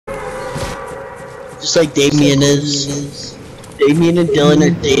Just like Damien is. Damien and Dylan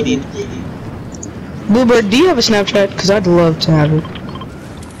are dating. Bluebird, do you have a Snapchat? Because I'd love to have it.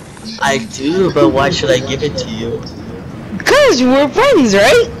 I do, but why should I give it to you? Because we're friends,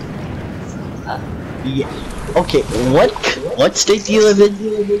 right? Yeah. Okay, what state do you live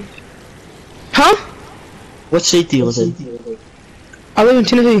in? Huh? What state do you live in? I live in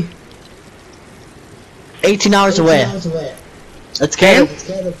Tennessee. 18 hours away. That's kind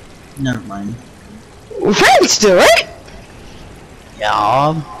of... Never mind. We're friends still, right?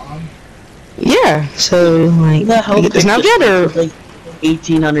 Yeah. Yeah, so, like, The hell you get the Snapchat or... like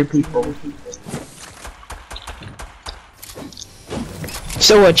 1,800 people.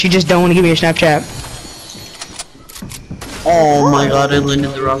 So what, you just don't want to give me a Snapchat? Oh my god, I landed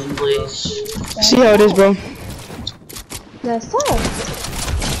in the wrong place. See how it is, bro. That's all.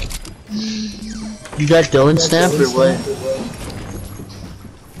 You got Dylan's snap or what?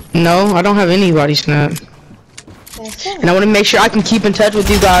 No, I don't have anybody's Snap. And I want to make sure I can keep in touch with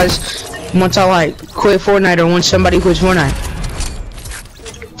you guys once I, like, quit Fortnite or once somebody quits Fortnite.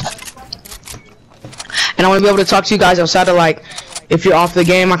 And I want to be able to talk to you guys outside of, like, if you're off the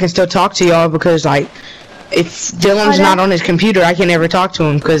game, I can still talk to y'all because, like, if Dylan's not on his computer, I can never talk to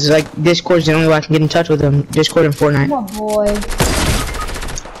him because, like, Discord's the only way I can get in touch with him. Discord and Fortnite. Oh boy.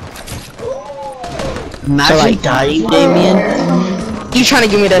 Imagine So, like, dying, Damien. You trying to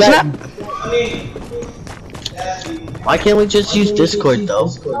give me that Snap? Why can't we just use Discord though?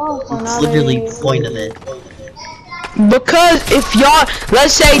 Oh, It's literally the point of it. Because if y'all,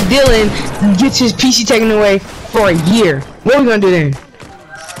 let's say Dylan gets his PC taken away for a year, what are we gonna do then?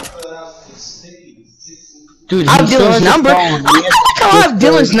 Dude, I have Dylan's number. I have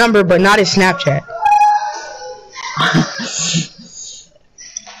Dylan's number, but not his Snapchat.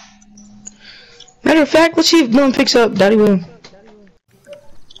 Matter of fact, let's see if Dylan picks up Daddy Will.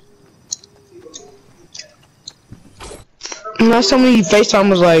 Last time we FaceTime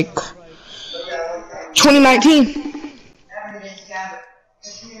was like 2019.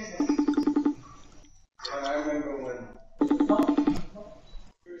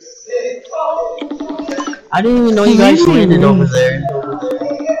 I didn't even know you guys landed over there.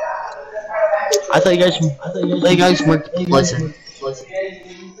 I thought you guys were Pleasant.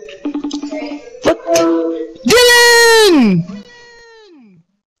 Dylan!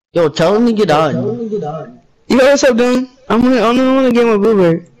 Yo, tell him to get on. You know what's up, Dylan? I'm on the game with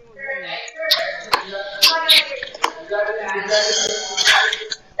Bluebird.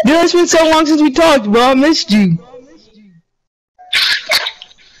 Dude, it's been so long since we talked, bro. I missed you.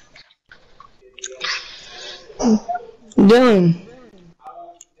 Dylan.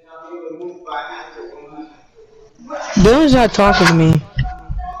 Dylan's not talking to me.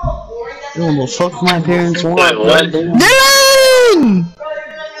 Dylan will fuck my parents want. What? Dylan!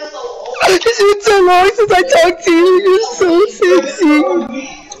 It's been so long since I talked to you. You're so sexy.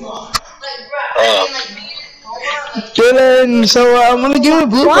 Dylan, so I'm gonna give a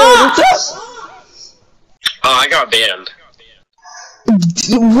Bluebird. What's up? Oh, I got banned.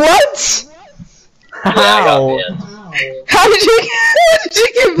 What? How? How did you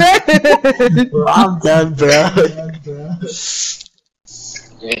get banned? I'm done, bro.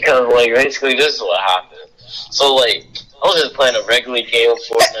 Because, like, basically this is what happened. So, like, I was just playing a regular game of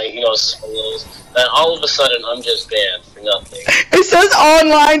Fortnite, you know, solos, and all of a sudden I'm just banned for nothing. It says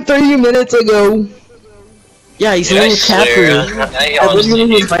online 30 minutes ago. Yeah, he's a little capper. I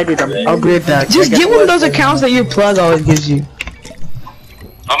literally invited him. I'll be right back. Just get one of those accounts that your plug always gives you.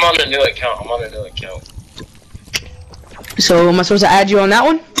 I'm on a new account. So am I supposed to add you on that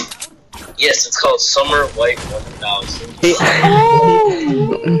one? Yes, it's called Summer White 1000. Hey,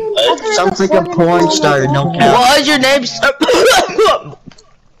 sounds like a porn star, no cap. Why is your name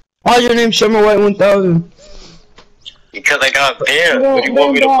Why is your name Summer White 1000? Because I got banned. What do you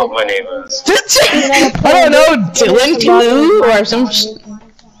want me to put my name as? I don't know, Dylan 2 or some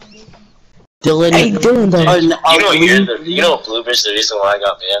Dylan. Hey, Dylan, You know Bluebird's the reason why I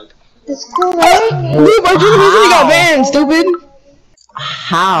got banned? It's cool, right? Bluebird, you're the reason you got banned, stupid.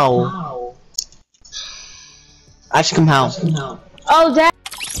 How? Ask him how. Oh, that.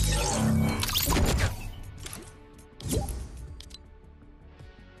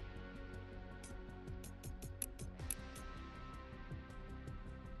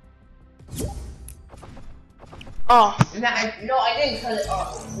 Oh. No, I didn't cut it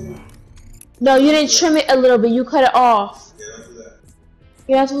off. No, you didn't trim it a little bit. You cut it off.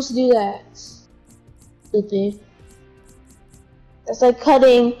 You're not supposed to do that. Stupid. That's like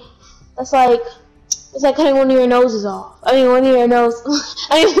cutting. That's like cutting one of your noses off. I mean, one of your nose.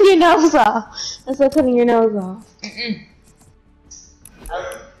 I mean, your nose off. That's like cutting your nose off.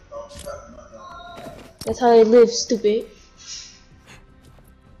 That's how they live, stupid.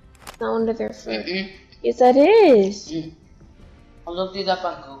 Not under their foot. Yes, that is. I looked it up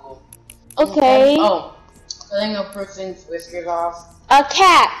on Google. Okay. Oh, cutting a person's whiskers off. A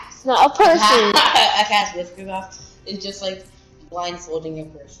cat, not a person. A cat's whiskers off is just like blindfolding a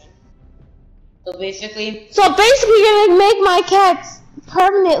person. So basically, you're gonna make my cats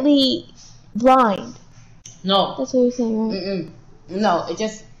permanently blind. no. That's what you're saying, right? No, it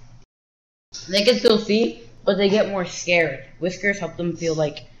just they can still see, but they get more scared. Whiskers help them feel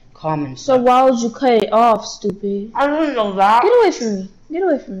like calm and So stuff. why would you cut it off, stupid? I didn't know that. Get away from me. Get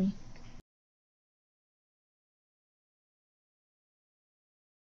away from me.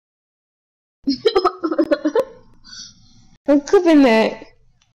 I'm clipping that.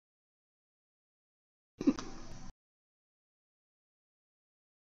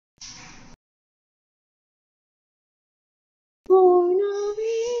 For no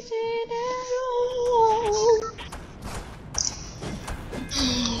reason at all.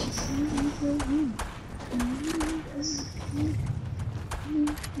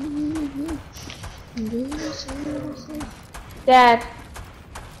 Dad,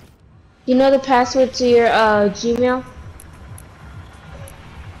 you know the password to your Gmail?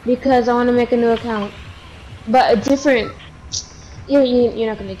 Because I want to make a new account, but a different. You're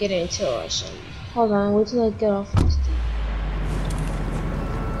not gonna get it until I show you. Hold on, wait till I get off this thing.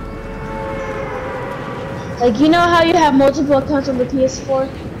 Like, you know how you have multiple accounts on the PS4?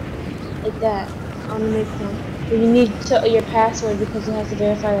 Like that. I want to make one. But you need your password because it has to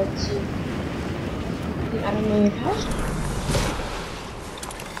verify that it's you. I don't know your password.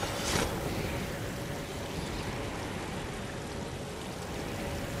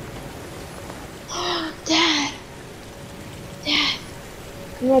 Dad! Dad!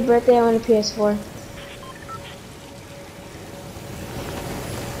 For my birthday, I want a PS4.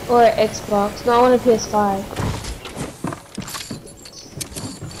 Or Xbox. No, I want a PS5.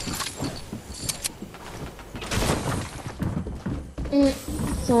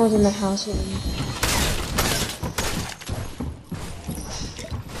 Someone's in the house with me.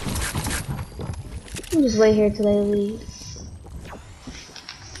 I'll just wait here till they leave.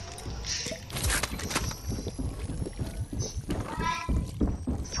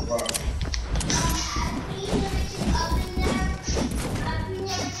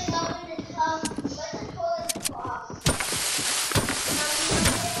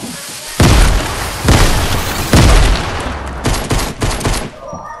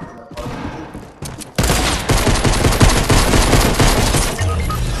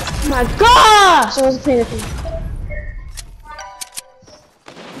 My gosh! I wasn't paying attention.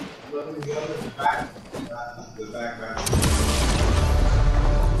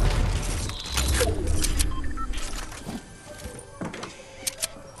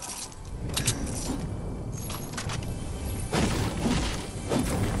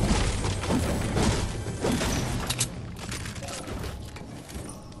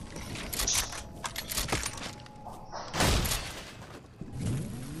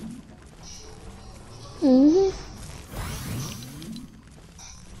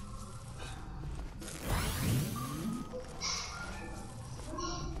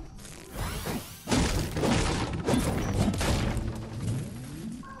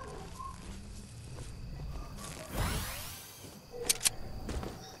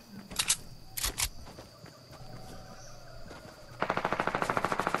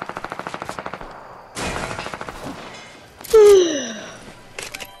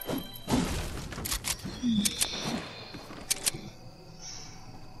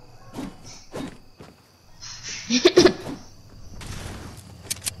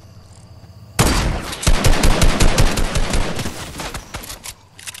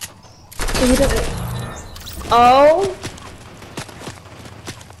 Oh.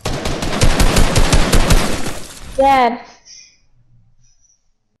 Dad.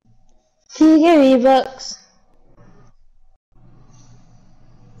 Can you give me bucks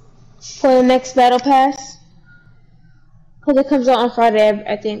for the next battle pass? Cause it comes out on Friday,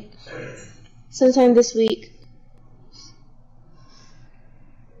 I think. Sometime this week.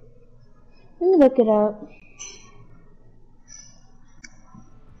 Let me look it up.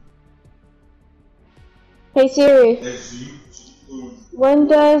 Hey Siri, when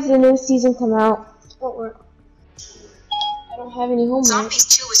does the new season come out? Won't work. I don't have any homework. Zombies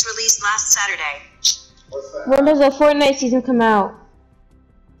 2 was released last Saturday. When does the Fortnite season come out?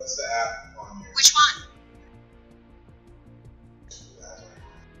 What's the app on here? Which one?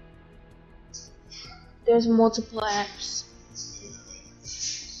 There's multiple apps.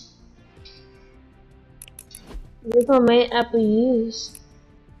 Which one main app we use?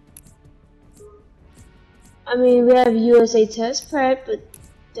 I mean, we have USA test prep, but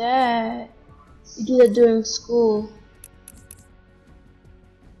that we do that during school.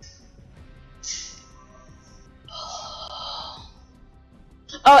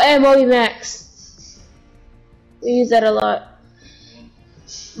 Oh, and Moby Max. We use that a lot.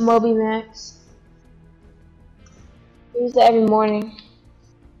 Moby Max. We use that every morning.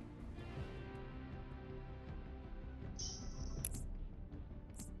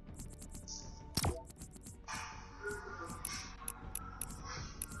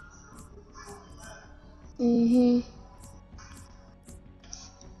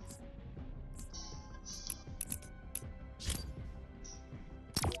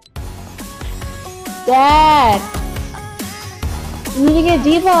 Dad! You need to get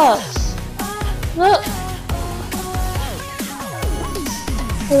D-Bucks! Look!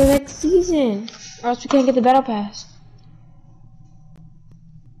 For the next season! Or else we can't get the Battle Pass.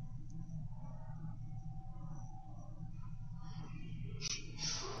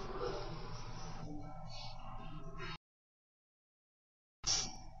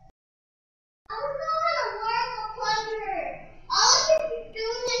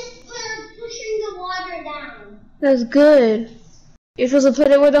 That's good. You're supposed to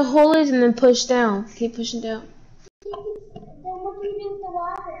put it where the hole is and then push down. Keep pushing down. Then what do you do with the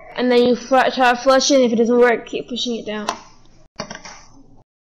water? And then you try to flush it, and if it doesn't work, keep pushing it down.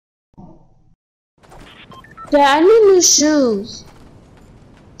 Dad, I need new shoes.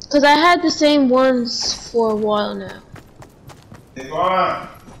 Because I had the same ones for a while now. Hey, go on.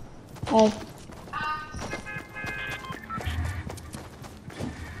 Hey.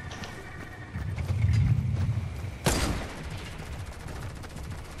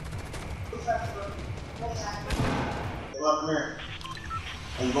 Come here.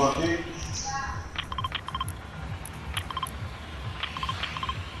 Are you going to pee?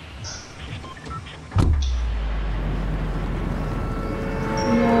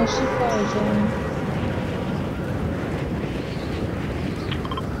 No, she probably didn't.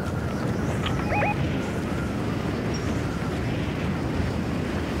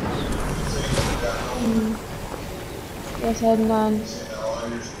 Yes, I had none.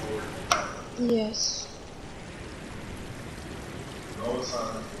 Yes.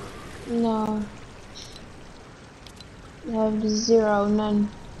 No. I have 0, none.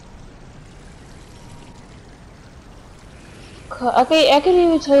 I can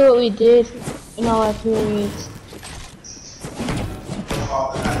even tell you what we did in all our periods.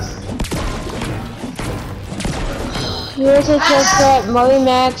 USA test prep, Moby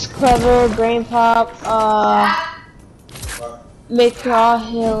Max, Clever, Brain Pop, McGraw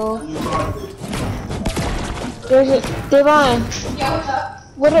Hill. There's a Devon. Yeah,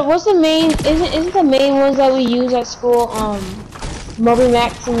 what's up? What's the main? Isn't the main ones that we use at school? Moby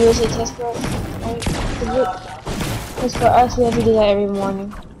Max and USA test prep. Right? Because for us, we have to do that every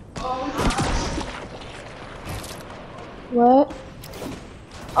morning. What?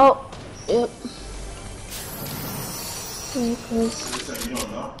 Oh, yep.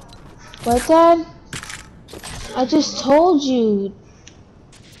 What, Dad? I just told you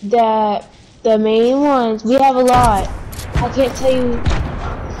that the main ones, we have a lot. I can't tell you.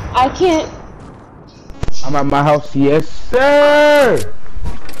 I can't. I'm at my house, yes, sir.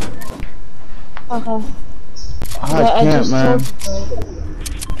 Okay. I can't, man.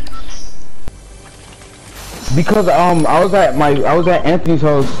 Because I was at Anthony's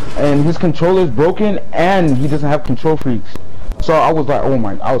house and his controller's broken and he doesn't have control freaks. So I was like, oh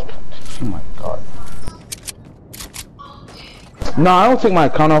my god. No, I don't take my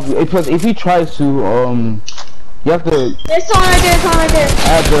account off because if he tries to, you have to. There's someone right there. Someone right there.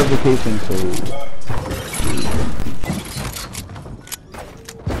 Add verification, so.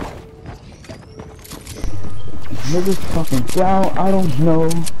 Niggas fucking down. I don't know.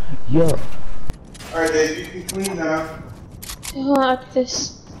 Yo. Alright, Dave, you can clean now. Hold on, after this.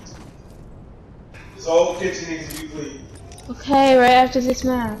 This whole kitchen needs to be clean. Okay, right after this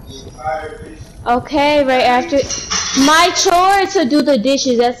map. The entire kitchen. Okay, right after. My chore is to do the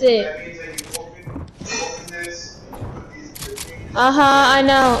dishes. That's it. That means that you open this, you put these things. I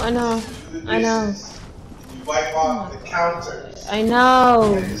know. You do the I know. dishes, you wipe off the counters. I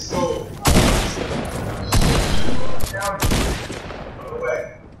know. And the stove. Put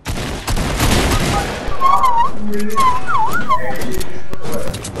away.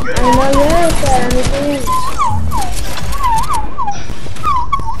 I know, yes, Dad, I'm doing it.